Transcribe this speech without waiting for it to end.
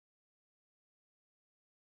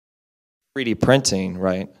3D printing,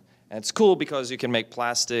 right? And it's cool because you can make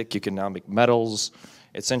plastic, you can now make metals.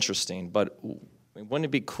 It's interesting, but wouldn't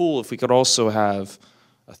it be cool if we could also have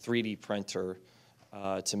a 3D printer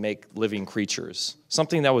to make living creatures?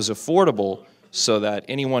 Something that was affordable so that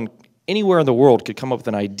anyone, anywhere in the world could come up with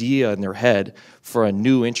an idea in their head for a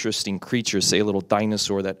new interesting creature, say a little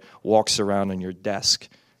dinosaur that walks around on your desk,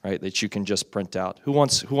 right, that you can just print out. Who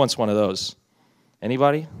wants one of those?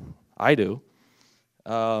 Anybody? I do.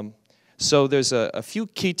 So there's a few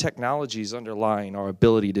key technologies underlying our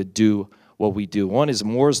ability to do what we do. One is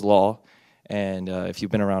Moore's Law, and if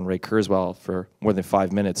you've been around Ray Kurzweil for more than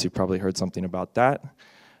 5 minutes, you've probably heard something about that.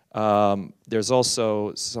 There's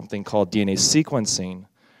also something called DNA sequencing,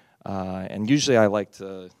 and usually I like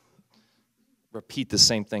to repeat the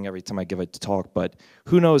same thing every time I give a talk, but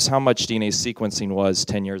who knows how much DNA sequencing was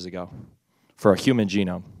 10 years ago for a human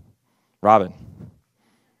genome? Robin?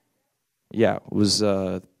 Yeah, it was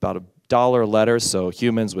about $1 a letter, so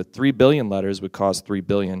humans with 3 billion letters would cost $3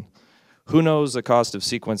 billion. Who knows the cost of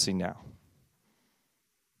sequencing now?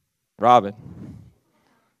 Robin?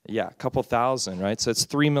 Yeah, a couple thousand, right? So it's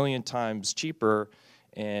 3 million times cheaper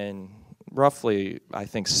in roughly, I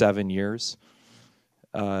think, 7 years.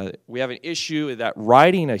 We have an issue that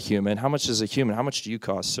writing a human, how much is a human? How much do you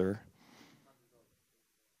cost, sir?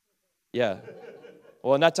 Yeah.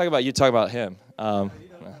 Well, not talking about you, talking about him.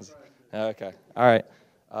 Okay, all right.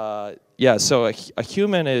 Yeah, so a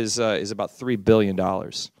human is about $3 billion.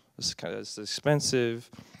 It's expensive,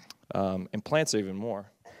 and plants are even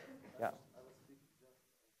more. Yeah.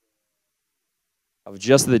 Of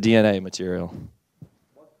just the DNA material.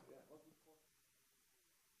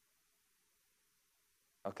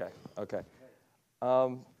 Okay, okay.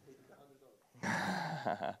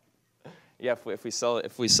 Yeah, if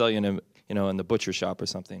we sell you in the butcher shop or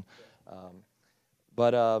something,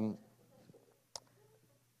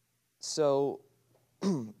 so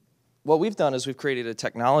what we've done is we've created a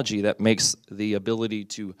technology that makes the ability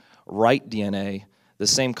to write DNA the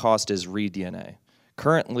same cost as read DNA.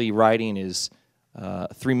 Currently, writing is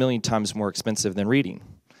 3 million times more expensive than reading.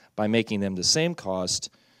 By making them the same cost,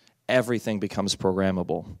 everything becomes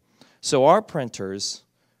programmable. So our printers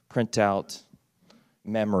print out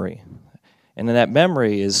memory, and then that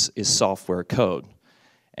memory is software code.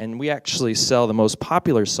 And we actually sell the most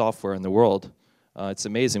popular software in the world. It's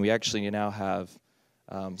amazing. We actually now have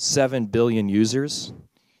 7 billion users.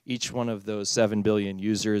 Each one of those 7 billion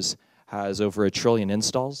users has over 1 trillion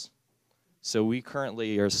installs. So we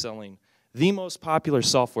currently are selling the most popular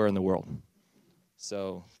software in the world.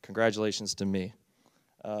 So congratulations to me.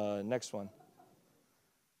 Next one.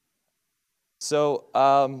 So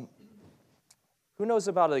who knows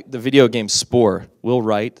about the video game Spore? Will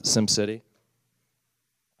Wright, SimCity?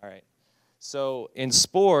 All right. So in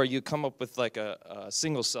Spore, you come up with like a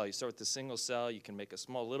single cell. You start with a single cell. You can make a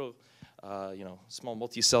small little, small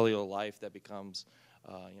multicellular life that becomes,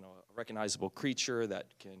 a recognizable creature that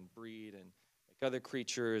can breed and make other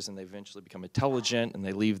creatures, and they eventually become intelligent, and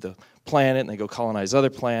they leave the planet, and they go colonize other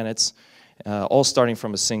planets, all starting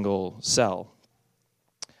from a single cell.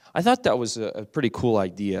 I thought that was a pretty cool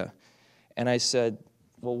idea, and I said,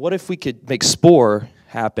 well, what if we could make Spore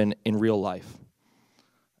happen in real life?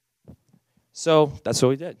 So that's what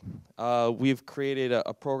we did. We've created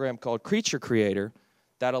a program called Creature Creator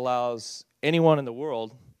that allows anyone in the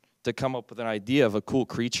world to come up with an idea of a cool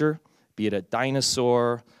creature, be it a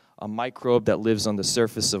dinosaur, a microbe that lives on the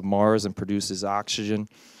surface of Mars and produces oxygen,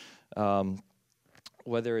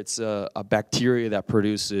 whether it's a bacteria that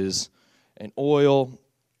produces an oil,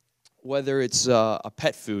 whether it's a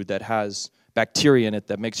pet food that has bacteria in it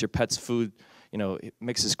that makes your pet's food, it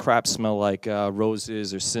makes his crap smell like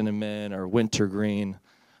roses or cinnamon or wintergreen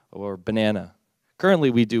or banana.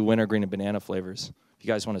 Currently, we do wintergreen and banana flavors. If you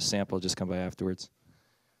guys want a sample, just come by afterwards.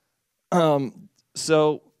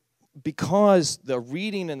 So because the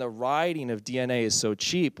reading and the writing of DNA is so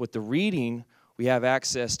cheap, with the reading, we have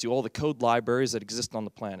access to all the code libraries that exist on the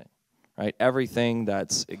planet. Right? Everything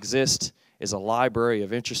that exists is a library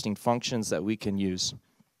of interesting functions that we can use.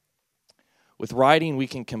 With writing, we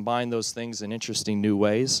can combine those things in interesting new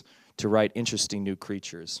ways to write interesting new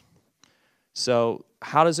creatures. So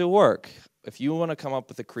how does it work? If you want to come up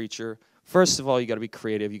with a creature, first of all, you got to be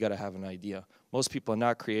creative. You got to have an idea. Most people are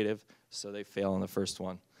not creative, so they fail on the first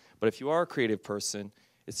one. But if you are a creative person,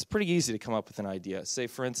 it's pretty easy to come up with an idea. Say,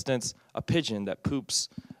 for instance, a pigeon that poops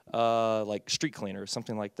like street cleaner or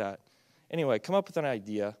something like that. Anyway, come up with an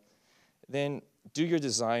idea. Then do your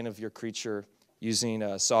design of your creature using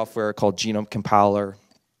a software called Genome Compiler.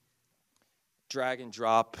 Drag and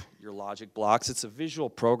drop your logic blocks. It's a visual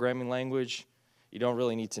programming language. You don't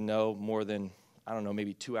really need to know more than I don't know,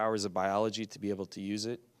 maybe 2 hours of biology to be able to use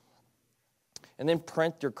it. And then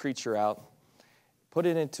print your creature out, put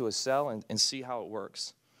it into a cell, and see how it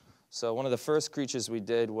works. So one of the first creatures we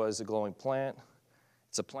did was a glowing plant.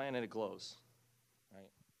 It's a plant and it glows, right?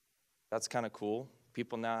 That's kind of cool.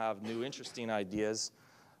 People now have new interesting ideas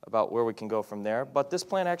about where we can go from there. But this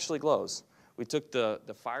plant actually glows. We took the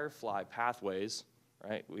firefly pathways,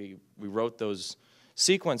 right? We wrote those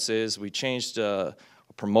sequences. We changed a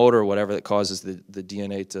promoter or whatever that causes the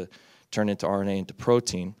DNA to turn into RNA into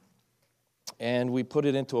protein. And we put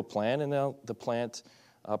it into a plant, and now the plant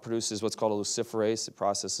produces what's called a luciferase. It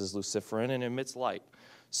processes luciferin and emits light.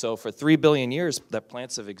 So for 3 billion years that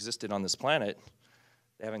plants have existed on this planet,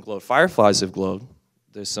 they haven't glowed. Fireflies have glowed.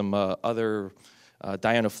 There's some other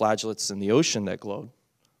dinoflagellates in the ocean that glowed.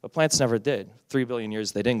 But plants never did. 3 billion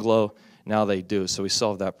years they didn't glow, now they do. So we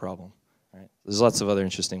solved that problem. Right? There's lots of other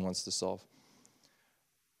interesting ones to solve.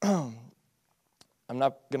 I'm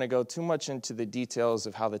not going to go too much into the details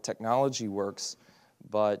of how the technology works,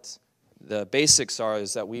 but the basics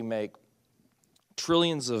is that we make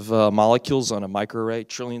trillions of molecules on a microarray,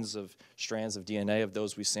 trillions of strands of DNA. Of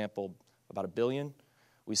those we sample about 1 billion.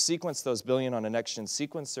 We sequence those billion on a next-gen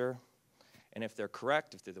sequencer, and if they're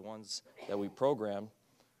correct, if they're the ones that we program,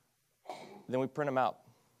 then we print them out.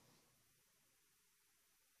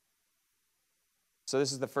 So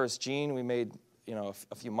this is the first gene we made,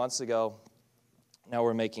 a few months ago. Now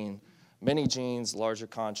we're making many genes, larger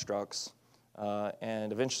constructs,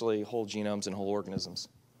 and eventually whole genomes and whole organisms.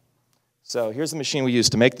 So here's the machine we use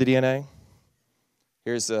to make the DNA.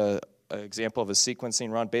 Here's an example of a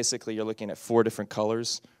sequencing run. Basically, you're looking at 4 different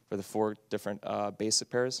colors for the 4 different base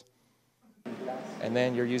pairs. And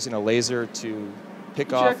then you're using a laser to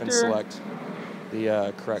pick off and select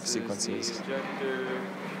the correct sequences.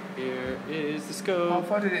 Here is the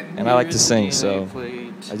scope. And I like to sing, so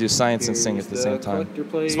I do science and sing at the same time.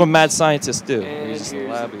 It's what mad scientists do. We're just in the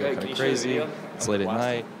lab, we go kind of crazy. It's late at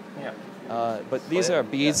night. But these are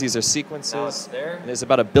beads, these are sequences. There's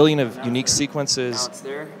about 1 billion of unique sequences.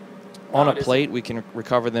 On a plate, we can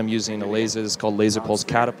recover them using a laser. This is called laser pulse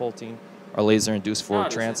catapulting, or laser-induced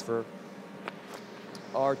forward transfer.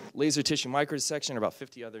 Our laser tissue microdissection, about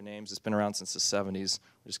 50 other names. It's been around since the 70s.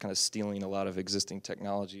 We're just kind of stealing a lot of existing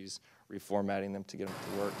technologies, reformatting them to get them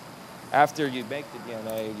to work. After you make the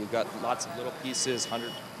DNA, you've got lots of little pieces,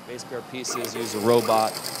 100 base pair pieces. Use a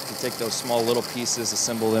robot to take those small little pieces,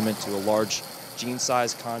 assemble them into a large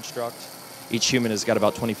gene-sized construct. Each human has got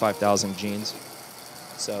about 25,000 genes.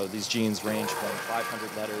 So these genes range from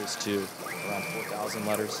 500 letters to around 4,000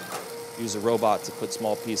 letters. Use a robot to put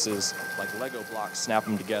small pieces, like Lego blocks, snap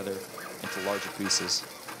them together into larger pieces.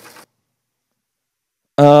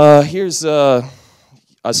 Here's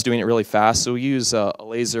us doing it really fast. So we use a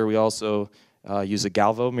laser. We also use a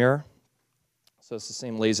galvo mirror. So it's the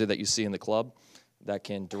same laser that you see in the club that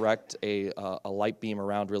can direct a light beam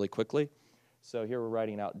around really quickly. So here we're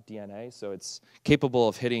writing out DNA. So it's capable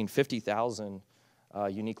of hitting 50,000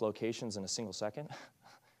 unique locations in a single second,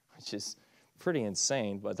 which is pretty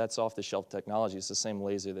insane, but that's off-the-shelf technology. It's the same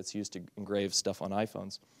laser that's used to engrave stuff on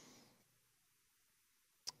iPhones.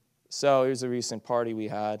 So here's a recent party we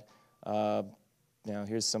had.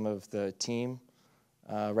 Here's some of the team.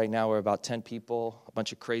 Right now we're about 10 people. A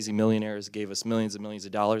bunch of crazy millionaires gave us millions and millions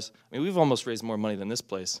of dollars. I mean, we've almost raised more money than this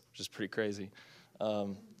place, which is pretty crazy.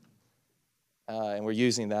 And we're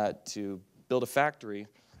using that to build a factory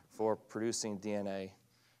for producing DNA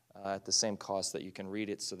at the same cost that you can read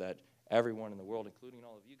it, so that everyone in the world, including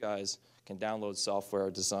all of you guys, can download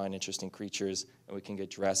software, design interesting creatures, and we can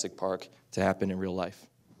get Jurassic Park to happen in real life.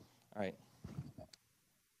 All right.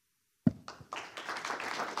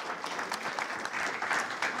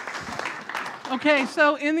 Okay,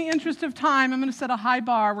 so in the interest of time, I'm going to set a high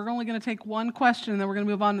bar. We're only going to take one question, and then we're going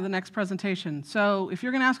to move on to the next presentation. So if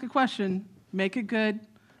you're going to ask a question, make it good,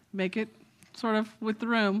 make it sort of with the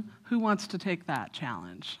room. Who wants to take that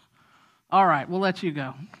challenge? All right, we'll let you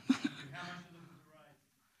go.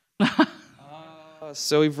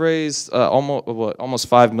 So we've raised almost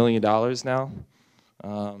 $5 million now.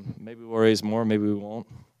 Maybe we'll raise more, maybe we won't.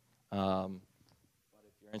 But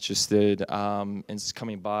if you're interested in just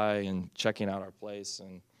coming by and checking out our place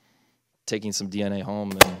and taking some DNA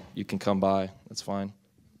home, then you can come by. That's fine.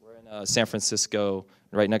 We're in San Francisco,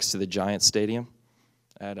 right next to the Giants Stadium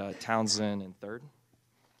at Townsend and 3rd.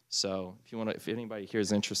 So if anybody here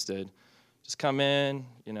is interested, just come in.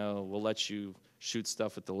 We'll let you shoot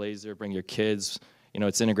stuff with the laser. Bring your kids.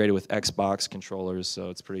 It's integrated with Xbox controllers, so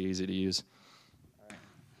it's pretty easy to use.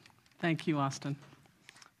 Thank you, Austin.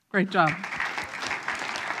 Great job.